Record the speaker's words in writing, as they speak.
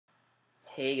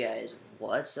Hey guys,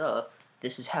 what's up?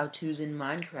 This is How To's in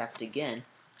Minecraft again,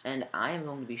 and I am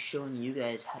going to be showing you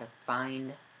guys how to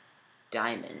find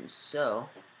diamonds. So,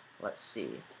 let's see.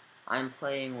 I'm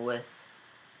playing with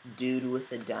Dude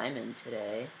with a Diamond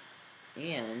today,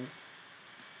 and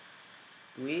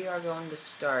we are going to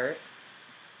start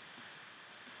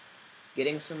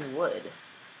getting some wood.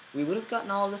 We would have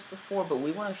gotten all of this before, but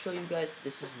we want to show you guys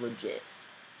this is legit.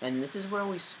 And this is where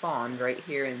we spawned, right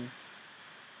here, and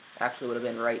actually would have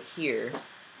been right here.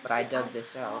 But I dug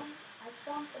this out. I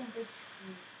spawned in a big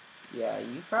tree. Yeah,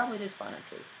 you probably did spawn a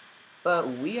tree. But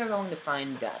we are going to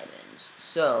find diamonds.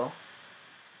 So,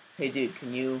 hey dude,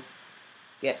 can you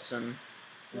get some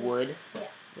wood? Yeah.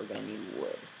 We're going to need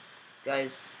wood.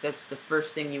 Guys, that's the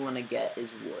first thing you want to get is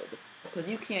wood. Because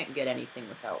you can't get anything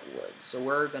without wood. So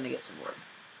we're going to get some wood.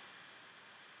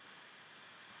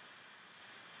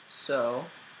 So,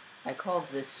 I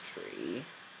called this tree...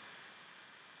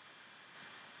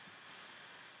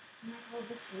 And I called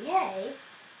this tree A.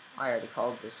 I already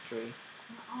called this tree.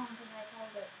 Because I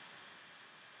called it.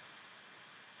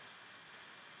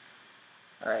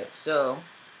 Alright, so,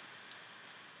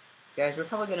 guys, we're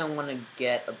probably going to want to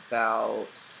get about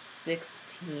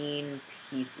 16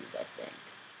 pieces, I think.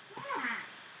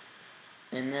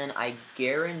 And then I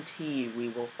guarantee we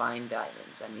will find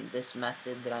diamonds. I mean, this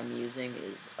method that I'm using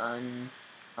is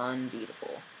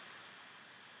unbeatable.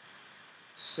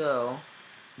 So,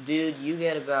 dude, you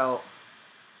get about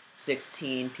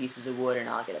 16 pieces of wood, and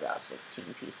I'll get about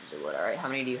 16 pieces of wood. Alright, how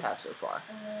many do you have so far?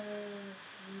 3.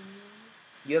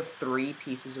 You have 3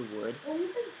 pieces of wood? Well,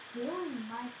 you've been stealing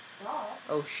my stuff.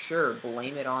 Oh, sure,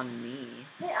 blame it on me.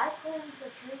 Hey, I claimed the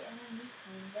tree and then you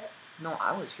claimed it. No,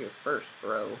 I was here first,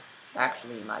 bro.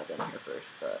 Actually, you might have been here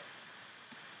first, but...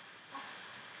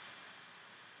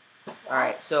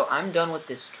 Alright, so I'm done with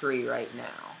this tree right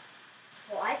now.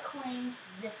 Well, I claimed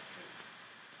this tree.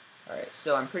 Alright,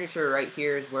 so I'm pretty sure right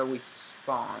here is where we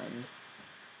spawned.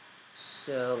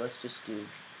 So let's just do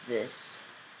this.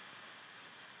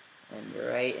 And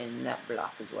right in that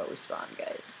block is where we spawned,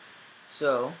 guys.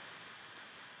 So,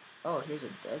 oh, here's a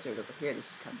desert over here. This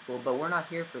is kind of cool, but we're not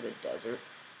here for the desert.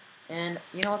 And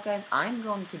you know what, guys? I'm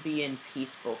going to be in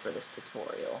peaceful for this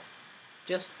tutorial.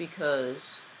 Just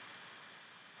because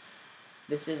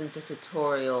this isn't a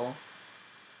tutorial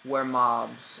where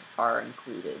mobs are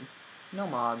included. No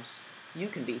mobs. You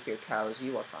can be here, cows.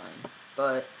 You are fine.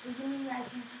 But... So you mean that I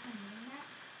can have a mini-map?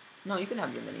 No, you can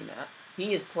have your mini-map.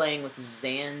 He is playing with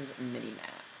Zan's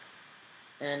mini-map.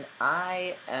 And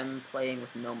I am playing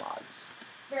with no mods.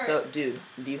 So, dude,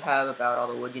 do you have about all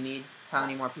the wood you need? How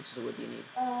many more pieces of wood do you need?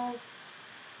 5.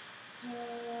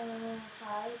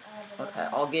 Okay,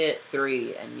 I'll get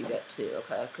 3 and you get 2,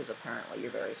 okay? Because apparently you're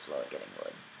very slow at getting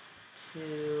wood.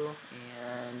 2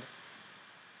 and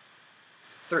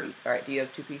 3. Alright, do you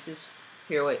have 2 pieces?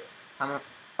 Here, wait. How much?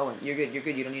 Owen, you're good, you're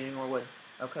good. You don't need any more wood.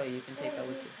 Okay, you can take that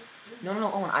with you. No,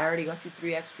 Owen, I already got you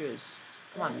 3 extras.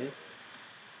 Come on, dude.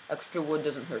 Extra wood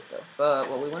doesn't hurt, though. But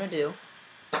what we want to do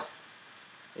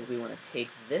is we want to take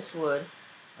this wood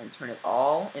and turn it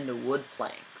all into wood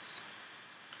planks.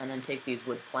 And then take these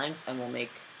wood planks and we'll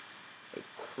make a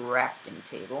crafting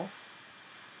table.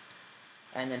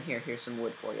 And then here's some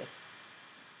wood for you.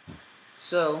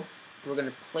 So, we're going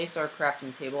to place our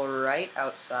crafting table right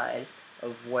outside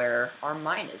of where our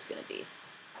mine is going to be.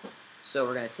 So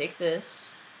we're going to take this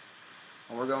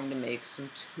and we're going to make some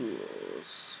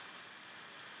tools.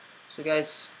 So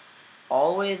guys,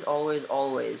 always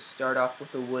start off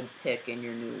with a wood pick in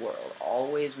your new world.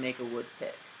 Always make a wood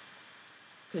pick.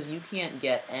 Because you can't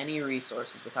get any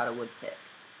resources without a wood pick.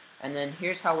 And then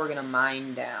here's how we're going to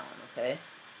mine down, okay?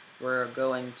 We're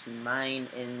going to mine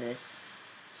in this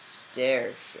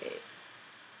stair shape.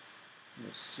 And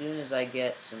as soon as I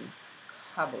get some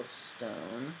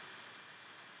cobblestone...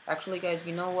 Actually, guys,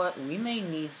 you know what? We may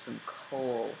need some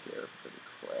coal here pretty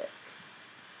quick.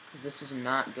 Because this is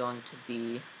not going to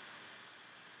be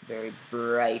very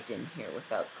bright in here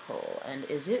without coal. And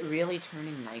is it really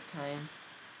turning nighttime?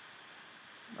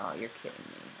 Oh, you're kidding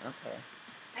me. Okay.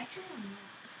 Actually, I'm not.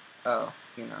 Oh,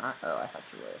 you're not? Oh, I thought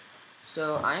you were.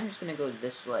 So, I'm just going to go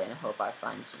this way and hope I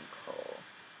find some coal.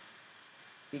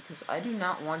 Because I do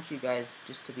not want you guys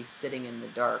just to be sitting in the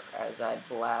dark as I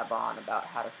blab on about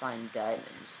how to find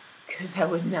diamonds. Because that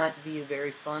would not be a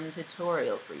very fun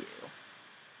tutorial for you.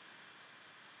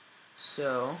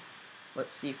 So,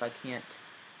 let's see if I can't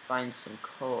find some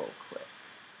coal quick.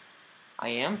 I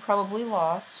am probably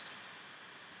lost,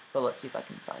 but let's see if I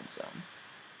can find some.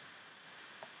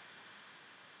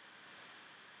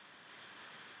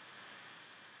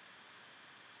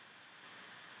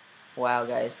 Wow,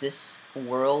 guys, this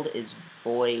world is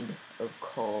void of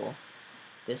coal.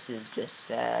 This is just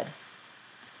sad.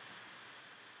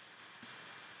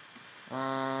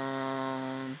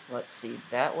 Let's see.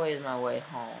 That way is my way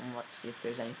home. Let's see if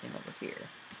there's anything over here.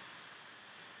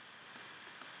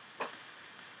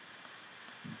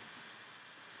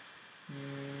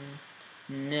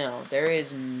 No, there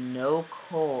is no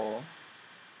coal.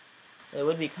 It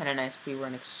would be kind of nice if we were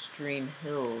in extreme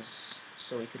hills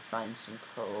so we could find some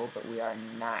coal, but we are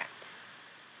not.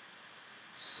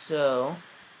 So,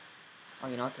 oh,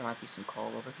 you know what? There might be some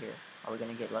coal over here. Are we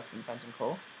going to get lucky and find some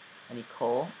coal? Any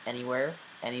coal? Anywhere?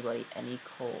 Anybody? Any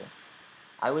coal?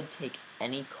 I would take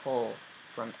any coal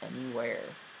from anywhere.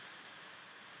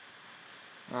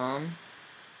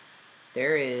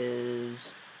 There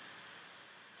is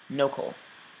no coal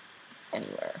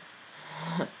anywhere.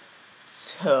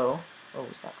 So, oh,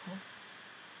 was that coal?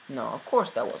 No, of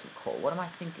course that wasn't coal. What am I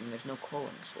thinking? There's no coal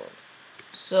in this world.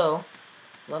 So,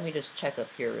 let me just check up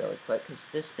here really quick, because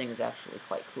this thing is actually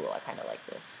quite cool. I kind of like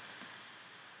this.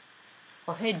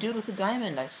 Oh, hey, dude with a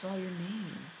diamond, I saw your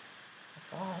name.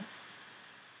 I thought.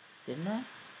 Didn't I?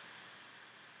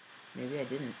 Maybe I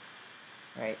didn't.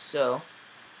 Alright, so,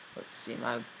 let's see,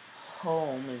 my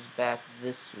home is back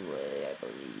this way, I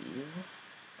believe.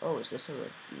 Oh, is this a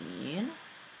ravine?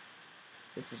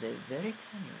 This is a very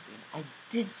tiny ravine. I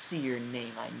did see your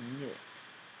name, I knew it.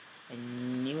 I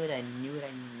knew it, I knew it,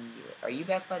 I knew it. Are you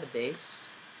back by the base?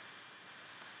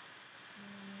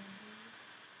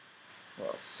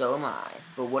 Well, so am I.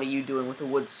 But what are you doing with a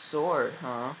wood sword,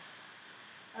 huh?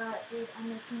 Dude, I'm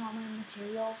making all my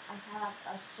materials. I have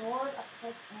a sword, a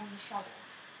pick, and a shovel.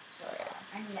 So,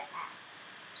 I need an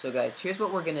axe. So, guys, here's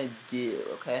what we're gonna do,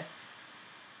 okay?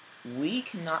 We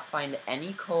cannot find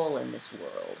any coal in this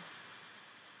world.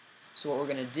 So what we're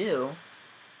gonna do...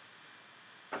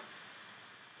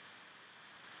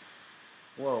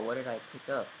 Whoa, what did I pick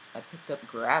up? I picked up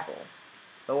gravel.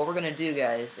 But what we're gonna do,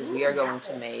 guys, is we are going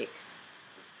to make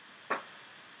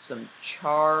some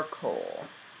charcoal.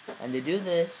 And to do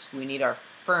this, we need our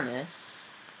furnace.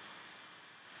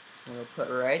 We'll put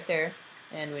right there.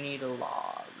 And we need a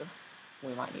log.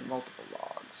 We might need multiple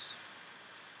logs.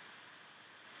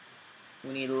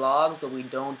 We need logs, but we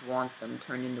don't want them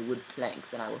turned into wood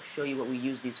planks, and I will show you what we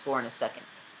use these for in a second.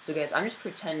 So guys, I'm just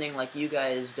pretending like you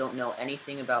guys don't know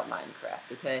anything about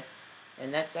Minecraft, okay?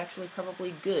 And that's actually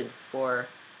probably good for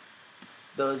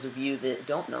those of you that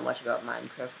don't know much about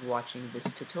Minecraft watching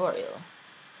this tutorial.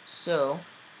 So,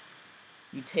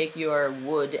 you take your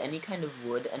wood, any kind of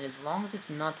wood, and as long as it's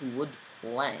not wood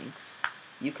planks,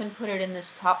 you can put it in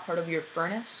this top part of your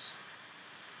furnace,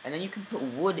 and then you can put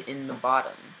wood in the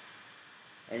bottom.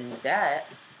 And that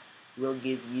will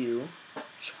give you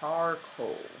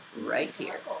charcoal right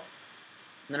here.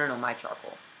 No, my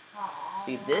charcoal.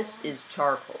 See, this is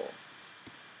charcoal.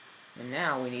 And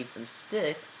now we need some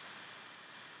sticks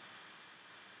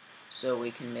so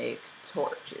we can make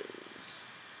torches.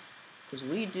 Because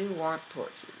we do want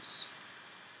torches.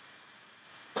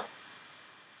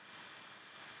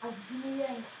 I've been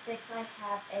getting sticks. I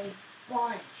have a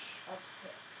bunch of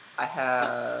sticks. I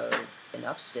have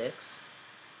enough sticks.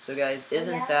 So guys,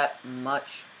 isn't that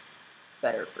much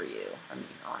better for you? I mean,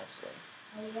 honestly.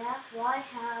 Oh yeah? Well, I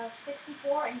have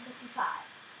 64 and 55.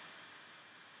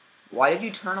 Why did you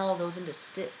turn all those into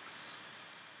sticks?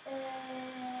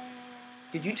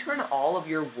 Did you turn all of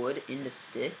your wood into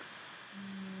sticks?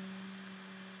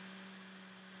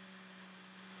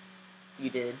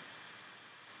 You did?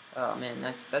 Oh man,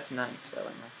 that's nice,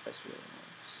 Owen. That's really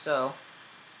nice. So,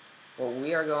 what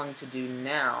we are going to do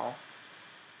now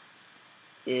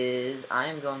is I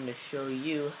am going to show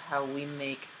you how we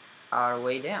make our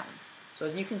way down. So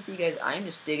as you can see, guys, I'm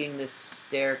just digging this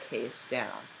staircase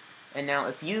down. And now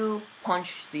if you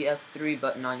punch the F3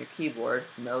 button on your keyboard,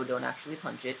 no, don't actually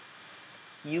punch it,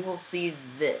 you will see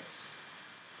this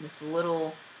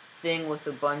little thing with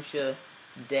a bunch of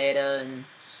data and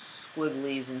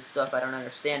squigglies and stuff I don't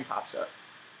understand pops up.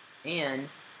 And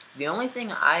the only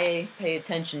thing I pay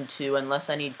attention to, unless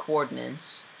I need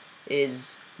coordinates,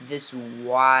 is this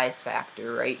Y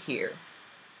factor right here.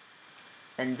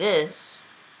 And this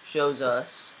shows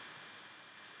us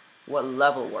what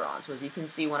level we're on. So as you can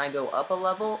see, when I go up a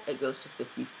level, it goes to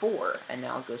 54, and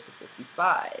now it goes to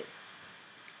 55.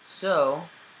 So,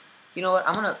 you know what,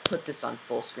 I'm going to put this on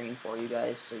full screen for you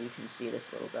guys so you can see this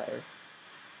a little better.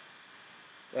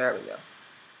 There we go.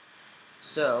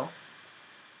 So,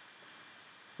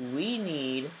 we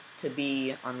need to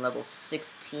be on level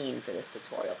 16 for this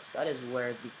tutorial, because that is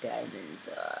where the diamonds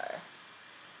are.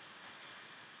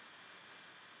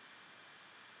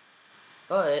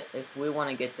 But, if we want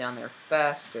to get down there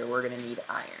faster, we're going to need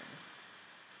iron.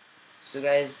 So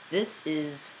guys, this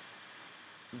is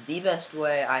the best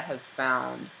way I have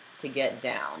found to get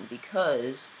down,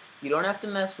 because you don't have to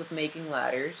mess with making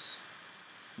ladders.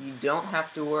 You don't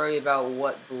have to worry about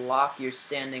what block you're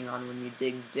standing on when you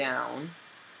dig down.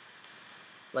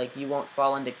 Like, you won't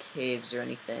fall into caves or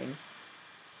anything.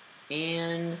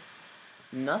 And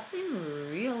nothing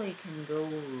really can go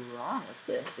wrong with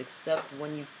this, except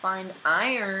when you find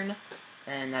iron,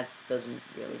 and that doesn't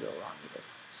really go wrong either.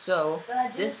 So,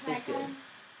 this is good.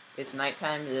 It's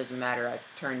nighttime, it doesn't matter, I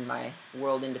turned my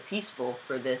world into peaceful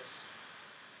for this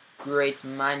great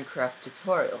Minecraft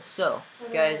tutorial. So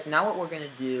guys, now what we're going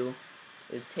to do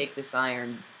is take this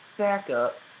iron back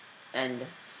up and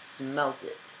smelt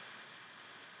it.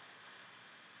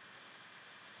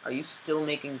 Are you still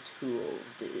making tools,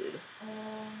 dude?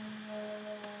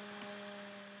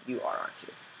 You are, aren't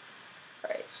you?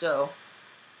 Alright, so,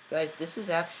 guys, this is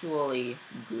actually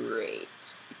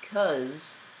great,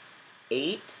 because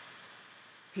 8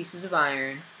 pieces of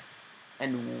iron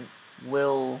and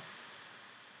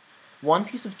one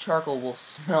piece of charcoal will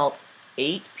smelt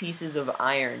 8 pieces of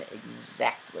iron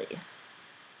exactly.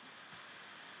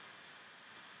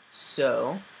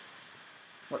 So,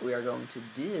 what we are going to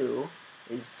do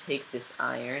is take this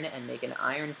iron and make an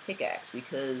iron pickaxe,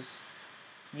 because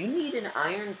you need an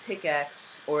iron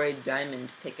pickaxe or a diamond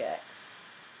pickaxe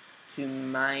to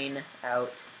mine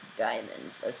out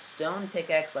diamonds. A stone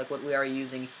pickaxe like what we are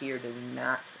using here does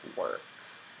not work.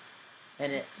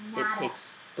 And it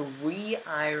takes 3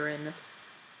 iron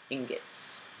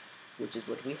ingots, which is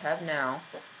what we have now,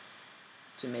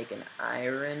 to make an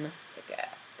iron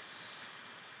pickaxe.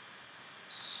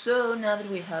 So now that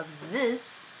we have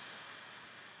this,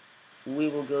 we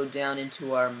will go down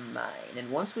into our mine.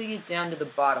 And once we get down to the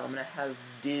bottom, I'm going to have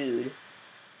Dude,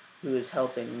 who is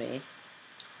helping me,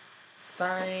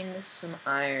 find some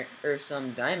iron or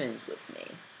some diamonds with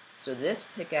me. So this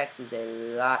pickaxe is a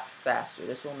lot faster.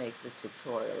 This will make the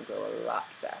tutorial go a lot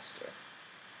faster.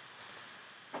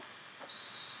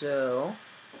 So,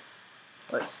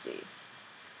 let's see.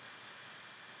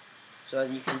 So as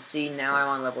you can see, now I'm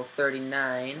on level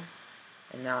 39,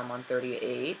 and now I'm on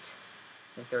 38,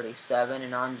 and 37,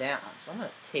 and on down. So I'm going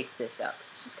to take this out,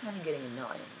 because this is kind of getting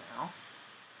annoying now.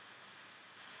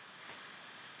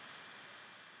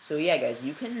 So yeah, guys,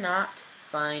 you cannot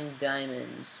find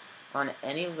diamonds on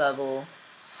any level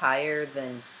higher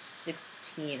than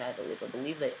 16, I believe. I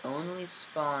believe they only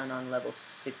spawn on level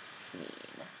 16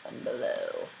 and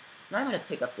below. Now I'm going to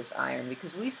pick up this iron,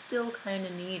 because we still kind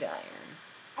of need iron.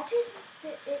 Actually, I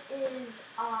think that it is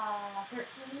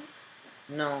 13.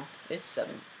 No, it's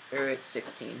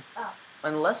 16. Oh.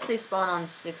 Unless they spawn on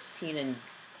 16 and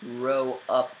grow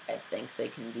up, I think they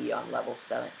can be on level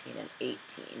 17 and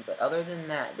 18. But other than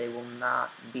that, they will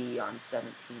not be on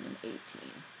 17 and 18.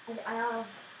 I have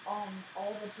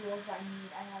all the tools that I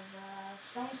need. I have a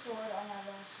stone sword, I have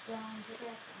a stone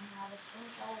pickaxe, I have a stone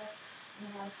shovel, and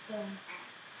I have a stone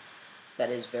axe. That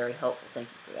is very helpful. Thank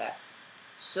you for that.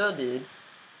 So, dude,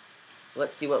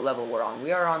 let's see what level we're on.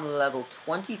 We are on level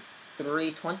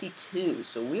 23, 22.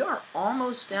 So we are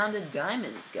almost down to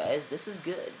diamonds, guys. This is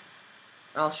good.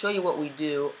 And I'll show you what we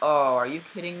do. Oh, are you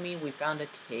kidding me? We found a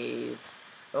cave.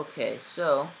 Okay,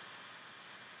 so...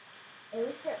 At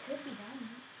least there could be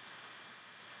diamonds.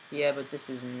 Yeah, but this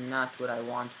is not what I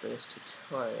want for this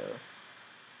tutorial.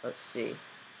 Let's see.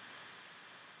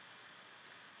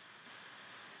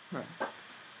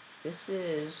 This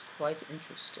is quite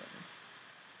interesting.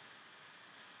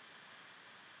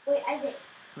 Wait, Isaac.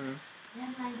 I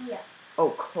have an idea.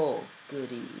 Oh, coal.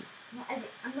 Goody. No,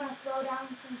 Isaac, I'm gonna throw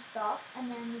down some stuff, and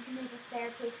then we can make a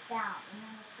staircase down, and then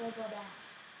we'll still go down.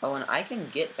 Oh, and I can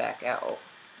get back out.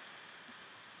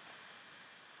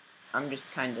 I'm just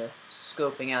kind of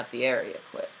scoping out the area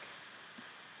quick.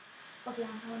 Okay,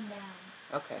 I'm going down.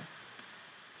 Okay.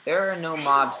 There are no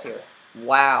mobs here.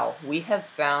 Wow, we have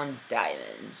found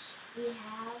diamonds. We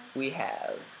have? We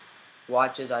have.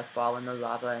 Watch as I fall in the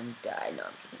lava and die. No,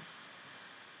 I'm kidding.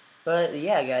 But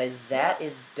yeah, guys, that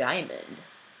is diamond.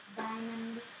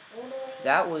 Diamond. Totally.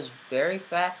 That was very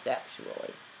fast,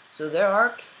 actually. So there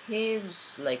are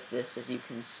caves like this, as you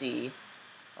can see,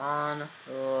 on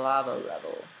lava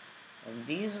level. And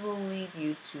these will lead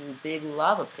you to big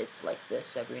lava pits like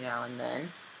this every now and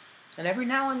then. And every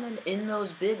now and then in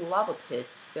those big lava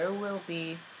pits, there will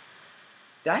be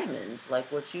diamonds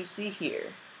like what you see here.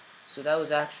 So that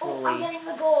was actually I'm getting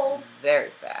the gold.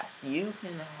 Very fast. You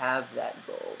can have that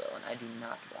gold, though, and I do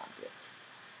not want it.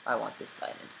 I want this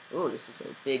diamond. Ooh, this is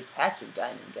a big patch of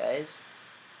diamond, guys.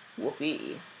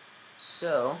 Whoopee.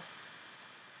 So,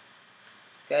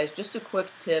 guys, just a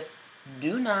quick tip.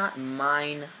 Do not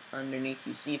mine underneath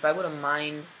you. See, if I would have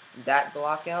mined that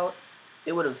block out,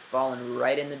 it would have fallen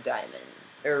right in the diamond,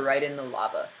 or right in the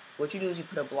lava. What you do is you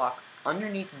put a block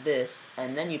underneath this,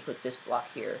 and then you put this block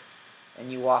here,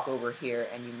 and you walk over here,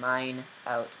 and you mine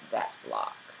out that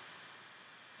block.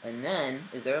 And then,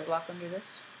 is there a block under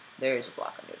this? There is a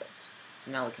block under this.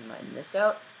 So now we can mine this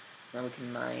out, now we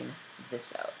can mine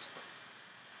this out.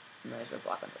 And there's a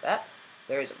block under that,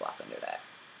 there is a block under that.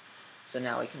 So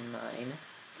now we can mine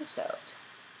this out.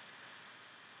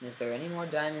 And is there any more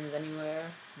diamonds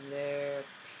anywhere? There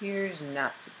appears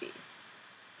not to be.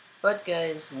 But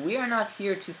guys, we are not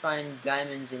here to find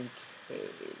diamonds in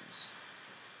caves,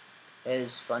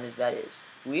 as fun as that is.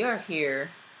 We are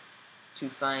here to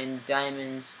find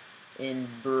diamonds in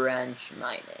branch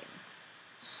mining.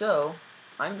 So,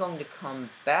 I'm going to come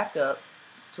back up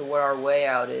to where our way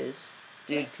out is.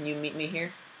 Dude, can you meet me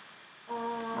here?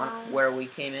 Where we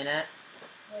came in at?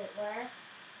 Wait, where?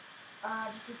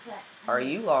 Just a sec. Are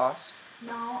you lost?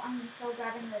 No, I'm still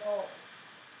grabbing the gold.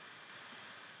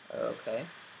 Okay.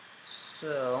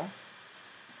 So,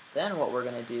 then what we're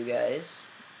going to do, guys,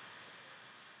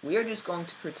 we are just going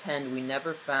to pretend we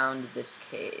never found this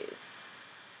cave.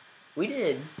 We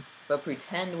did, but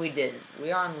pretend we didn't.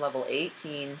 We are on level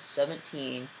 18,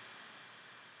 17,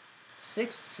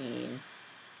 16,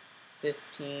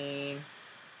 15,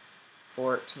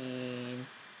 14,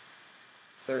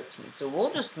 13. So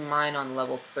we'll just mine on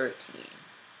level 13.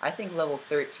 I think level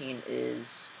 13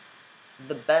 is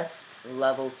the best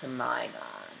level to mine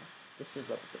on. This is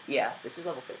level 13. Yeah, this is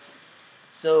level 13.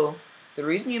 So the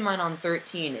reason you mine on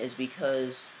 13 is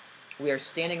because we are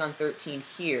standing on 13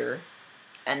 here,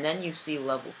 and then you see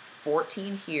level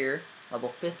 14 here, level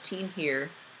 15 here,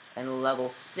 and level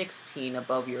 16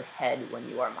 above your head when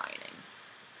you are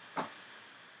mining.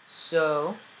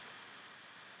 So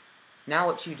now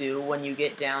what you do when you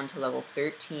get down to level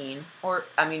 13, or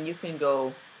I mean you can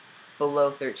go below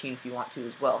 13 if you want to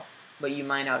as well, but you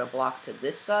mine out a block to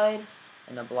this side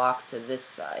and a block to this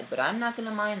side. But I'm not going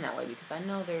to mine that way because I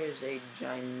know there is a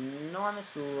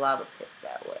ginormous lava pit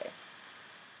that way.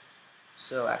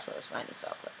 So actually, let's mine this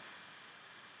out quick.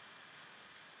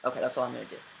 Okay, that's all I'm going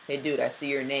to do. Hey dude, I see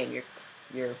your name.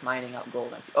 You're mining out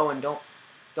gold, aren't you? Oh, and don't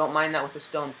mine that with a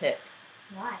stone pick.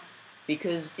 Why?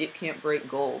 Because it can't break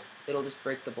gold. It'll just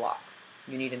break the block.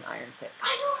 You need an iron pick.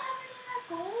 I don't have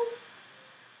any of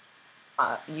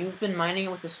that gold. You've been mining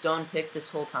it with a stone pick this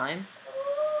whole time?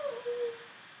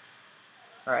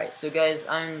 Alright, so guys,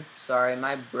 I'm sorry,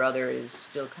 my brother is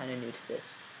still kind of new to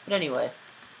this. But anyway,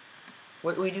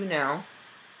 what we do now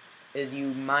is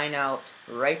you mine out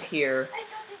right here. I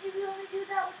thought that you could only do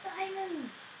that with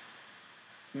diamonds.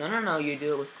 No, you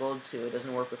do it with gold too. It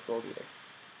doesn't work with gold either.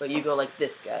 But you go like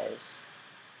this, guys.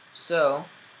 So,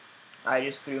 I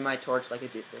just threw my torch like a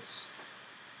doofus.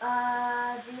 Dude,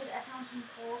 I found some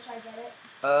coal. Should I get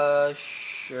it?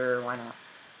 Sure, why not?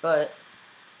 But,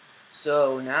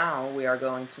 so now we are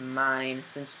going to mine,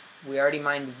 since we already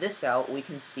mined this out, we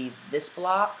can see this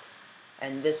block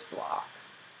and this block.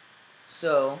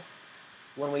 So,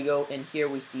 when we go in here,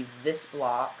 we see this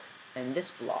block and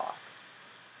this block.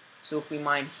 So if we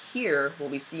mine here, we'll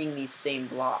be seeing these same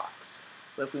blocks.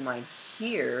 But if we mine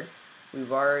here,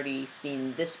 we've already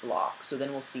seen this block. So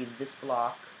then we'll see this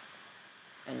block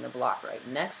and the block right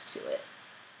next to it.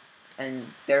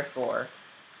 And therefore,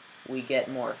 we get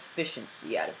more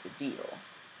efficiency out of the deal.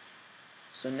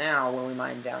 So now, when we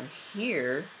mine down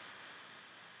here,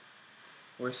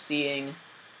 we're seeing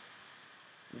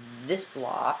this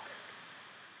block,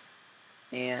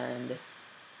 and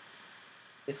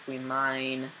if we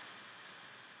mine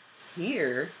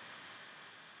here,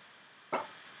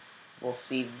 we'll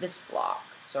see this block.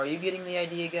 So are you getting the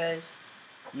idea, guys?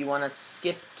 You want to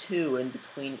skip 2 in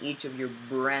between each of your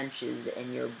branches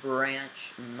in your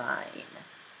branch mine.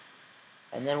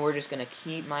 And then we're just going to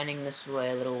keep mining this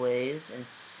way a little ways and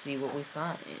see what we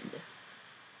find.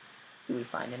 Do we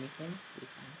find anything?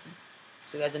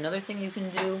 So guys, another thing you can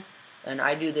do, and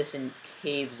I do this in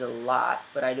caves a lot,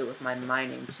 but I do it with my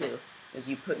mining too, is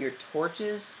you put your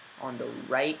torches on the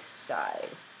right side.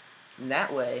 And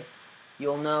that way,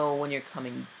 you'll know when you're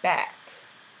coming back,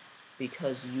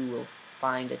 because you will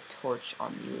find a torch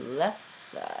on the left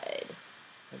side.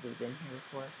 Have we been here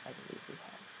before? I believe we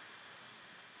have.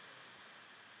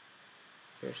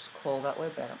 There's coal that way,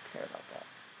 but I don't care about that.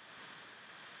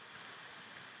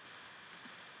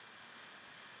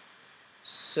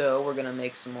 So, we're gonna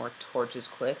make some more torches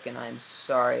quick, and I'm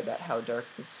sorry about how dark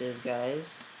this is,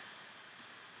 guys.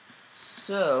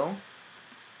 So...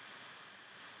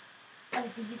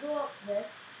 Did you go up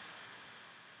this?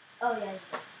 Oh,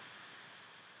 yeah.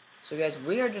 So guys,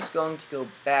 we are just going to go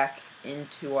back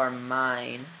into our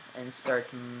mine and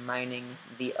start mining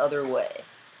the other way.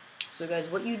 So guys,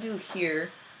 what you do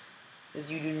here is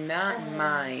you do not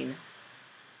mine.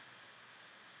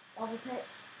 Lava pit.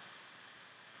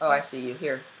 Oh, I see you.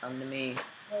 Here, come to me.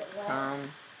 Wait, what? Come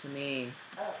to me.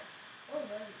 Oh. Oh,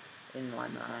 right. In my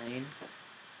mine.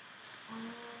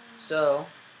 Um, So,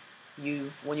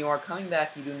 when you are coming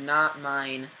back, you do not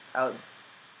mine out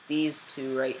these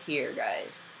two right here,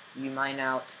 guys. You mine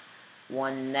out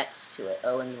one next to it.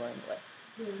 Oh, and you are in the way.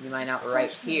 Dude, You mine out punch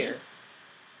right me. here.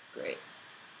 Great.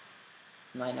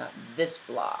 Mine out this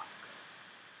block.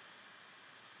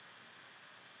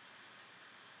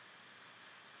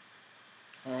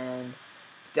 And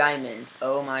diamonds.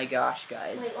 Oh my gosh,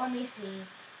 guys. Wait, let me see.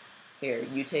 Here,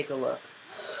 you take a look.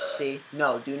 See?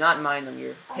 No, do not mine them.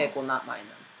 Your pick will not mine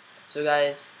them. So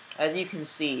guys, as you can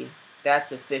see,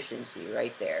 that's efficiency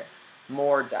right there.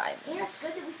 More diamonds. Yeah, it's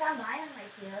good that we found iron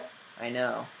right here. I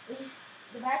know.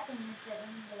 The bad thing is that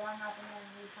we need to run up and then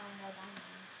we find more diamonds.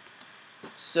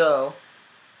 So,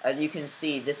 as you can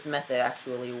see, this method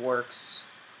actually works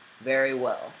very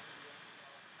well.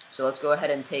 So let's go ahead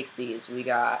and take these. We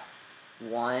got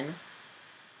 1,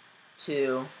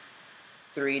 2,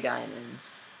 3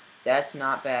 diamonds. That's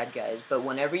not bad, guys. But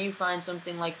whenever you find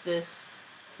something like this,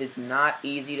 that's not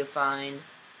easy to find,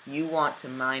 you want to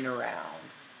mine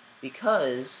around.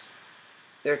 Because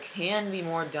there can be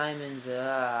more diamonds,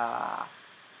 like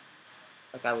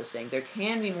I was saying, there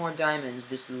can be more diamonds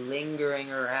just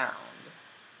lingering around,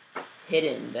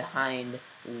 hidden behind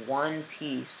one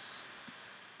piece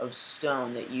of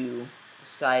stone that you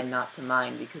decide not to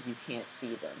mine because you can't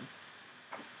see them.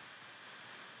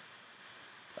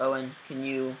 Owen, can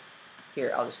you...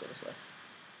 Here, I'll just go this way.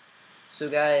 So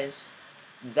guys,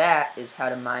 that is how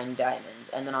to mine diamonds.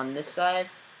 And then on this side,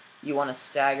 you want to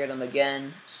stagger them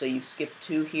again, so you skip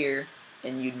 2 here,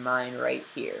 and you'd mine right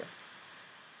here.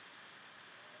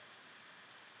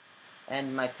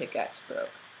 And my pickaxe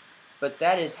broke. But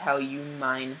that is how you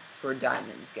mine for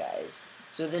diamonds, guys.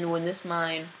 So then when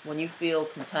you feel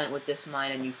content with this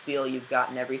mine and you feel you've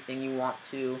gotten everything you want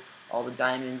to, all the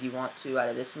diamonds you want to out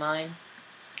of this mine,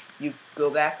 you go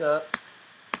back up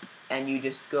and you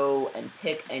just go and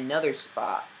pick another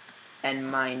spot and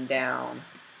mine down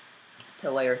to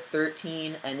layer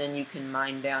 13, and then you can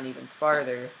mine down even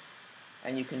farther,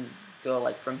 and you can go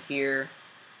like from here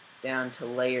down to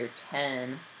layer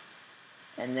 10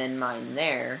 and then mine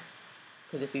there.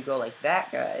 Because if you go like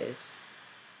that, guys,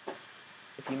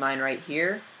 if you mine right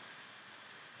here,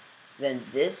 then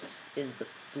this is the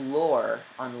floor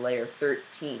on layer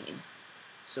 13.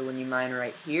 So when you mine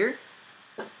right here,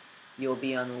 you'll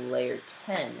be on layer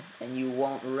 10, and you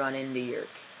won't run into your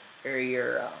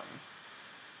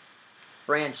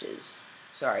branches.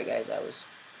 Sorry guys, I was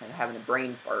kind of having a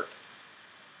brain fart.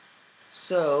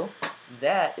 So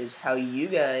that is how you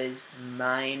guys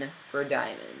mine for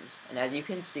diamonds. And as you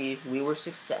can see, we were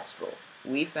successful.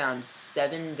 We found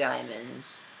 7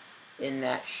 diamonds in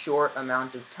that short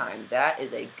amount of time. That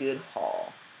is a good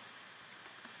haul.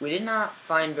 We did not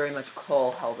find very much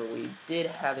coal, however, we did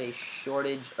have a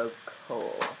shortage of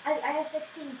coal. I have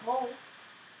 16 coal.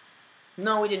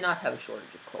 No, we did not have a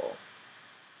shortage of coal.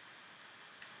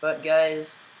 But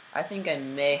guys, I think I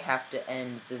may have to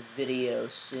end the video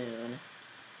soon.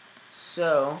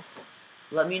 So,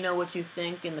 let me know what you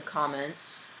think in the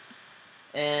comments.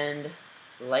 And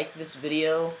like this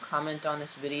video, comment on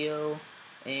this video,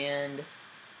 and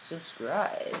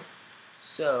subscribe.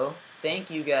 So,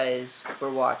 thank you guys for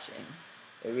watching.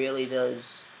 It really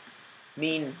does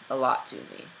mean a lot to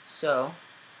me. So,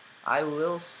 I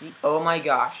will see... Oh my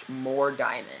gosh, more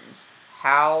diamonds.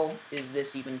 How is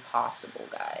this even possible,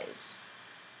 guys?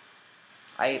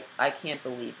 I can't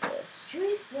believe this. Should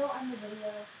we still end the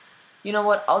video? You know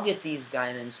what? I'll get these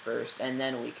diamonds first, and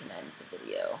then we can end the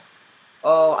video.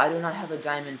 Oh, I do not have a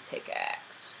diamond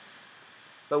pickaxe.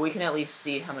 But we can at least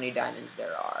see how many diamonds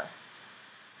there are.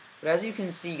 But as you can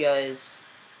see, guys,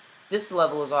 this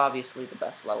level is obviously the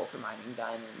best level for mining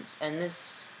diamonds. And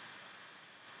this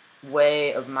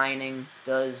way of mining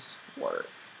does work.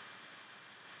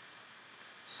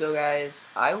 So guys,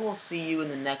 I will see you in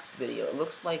the next video. It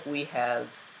looks like we have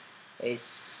a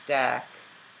stack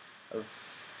of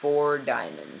 4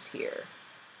 diamonds here.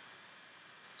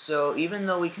 So even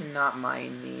though we cannot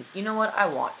mine these, you know what, I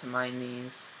want to mine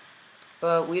these,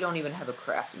 but we don't even have a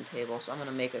crafting table, so I'm going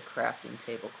to make a crafting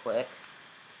table quick,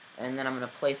 and then I'm going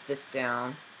to place this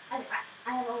down. I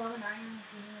have 11 iron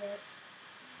if you need it.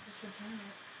 Just return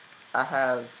it. I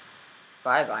have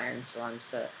 5 iron, so I'm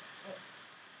set.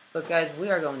 But guys, we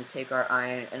are going to take our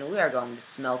iron, and we are going to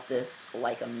smelt this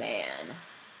like a man.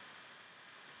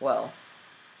 Well,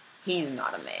 he's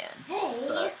not a man. Hey!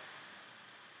 But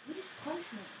You just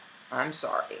punched me. I'm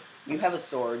sorry. You have a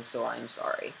sword, so I'm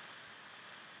sorry.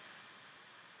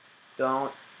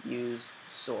 Don't use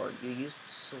sword. You use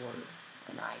the sword,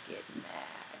 and I get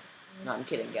mad. No, I'm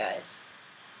kidding, guys.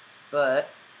 But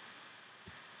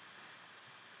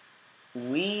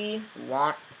we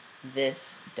want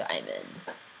this diamond.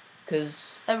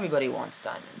 Because everybody wants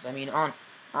diamonds. I mean,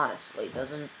 honestly,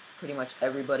 doesn't pretty much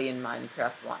everybody in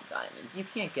Minecraft want diamonds? You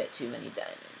can't get too many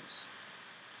diamonds.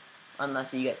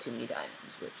 Unless you get too many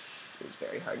diamonds, which is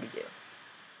very hard to do.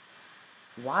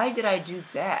 Why did I do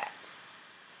that?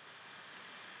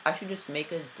 I should just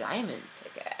make a diamond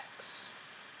pickaxe.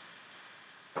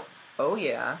 Oh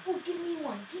yeah. Oh, give me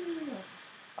one. Give me one.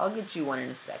 I'll get you one in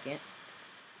a second.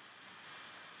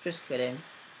 Just kidding.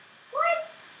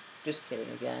 What? Just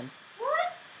kidding again.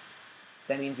 What?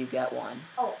 That means you get one.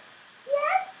 Oh.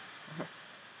 Yes!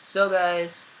 So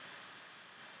guys.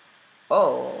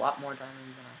 Oh, a lot more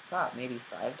diamonds than I thought. Maybe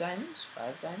 5 diamonds?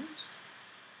 5 diamonds?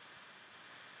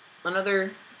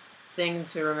 Another thing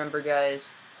to remember,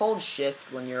 guys. Hold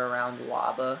shift when you're around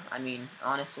lava. I mean,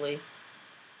 honestly,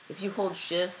 if you hold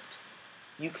shift,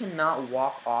 you cannot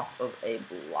walk off of a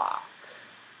block.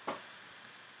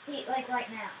 See, like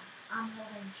right now, I'm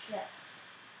holding shift.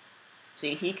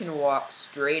 See, he can walk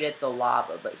straight at the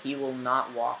lava, but he will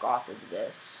not walk off of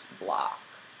this block.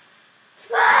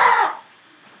 Ah!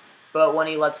 But when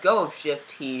he lets go of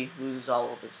shift, he loses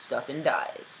all of his stuff and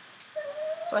dies.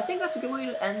 So I think that's a good way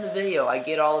to end the video. I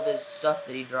get all of his stuff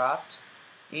that he dropped.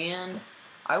 And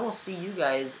I will see you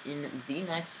guys in the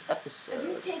next episode.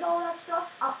 If you take all that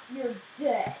stuff up, you're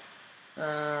dead.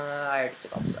 I already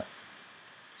took all the stuff.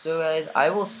 So guys, I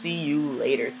will see you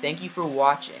later. Thank you for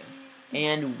watching.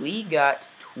 And we got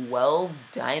 12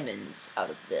 diamonds out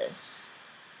of this.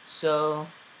 So,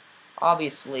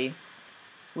 obviously,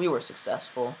 we were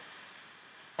successful.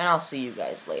 And I'll see you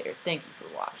guys later. Thank you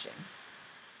for watching.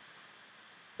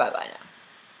 Bye-bye now.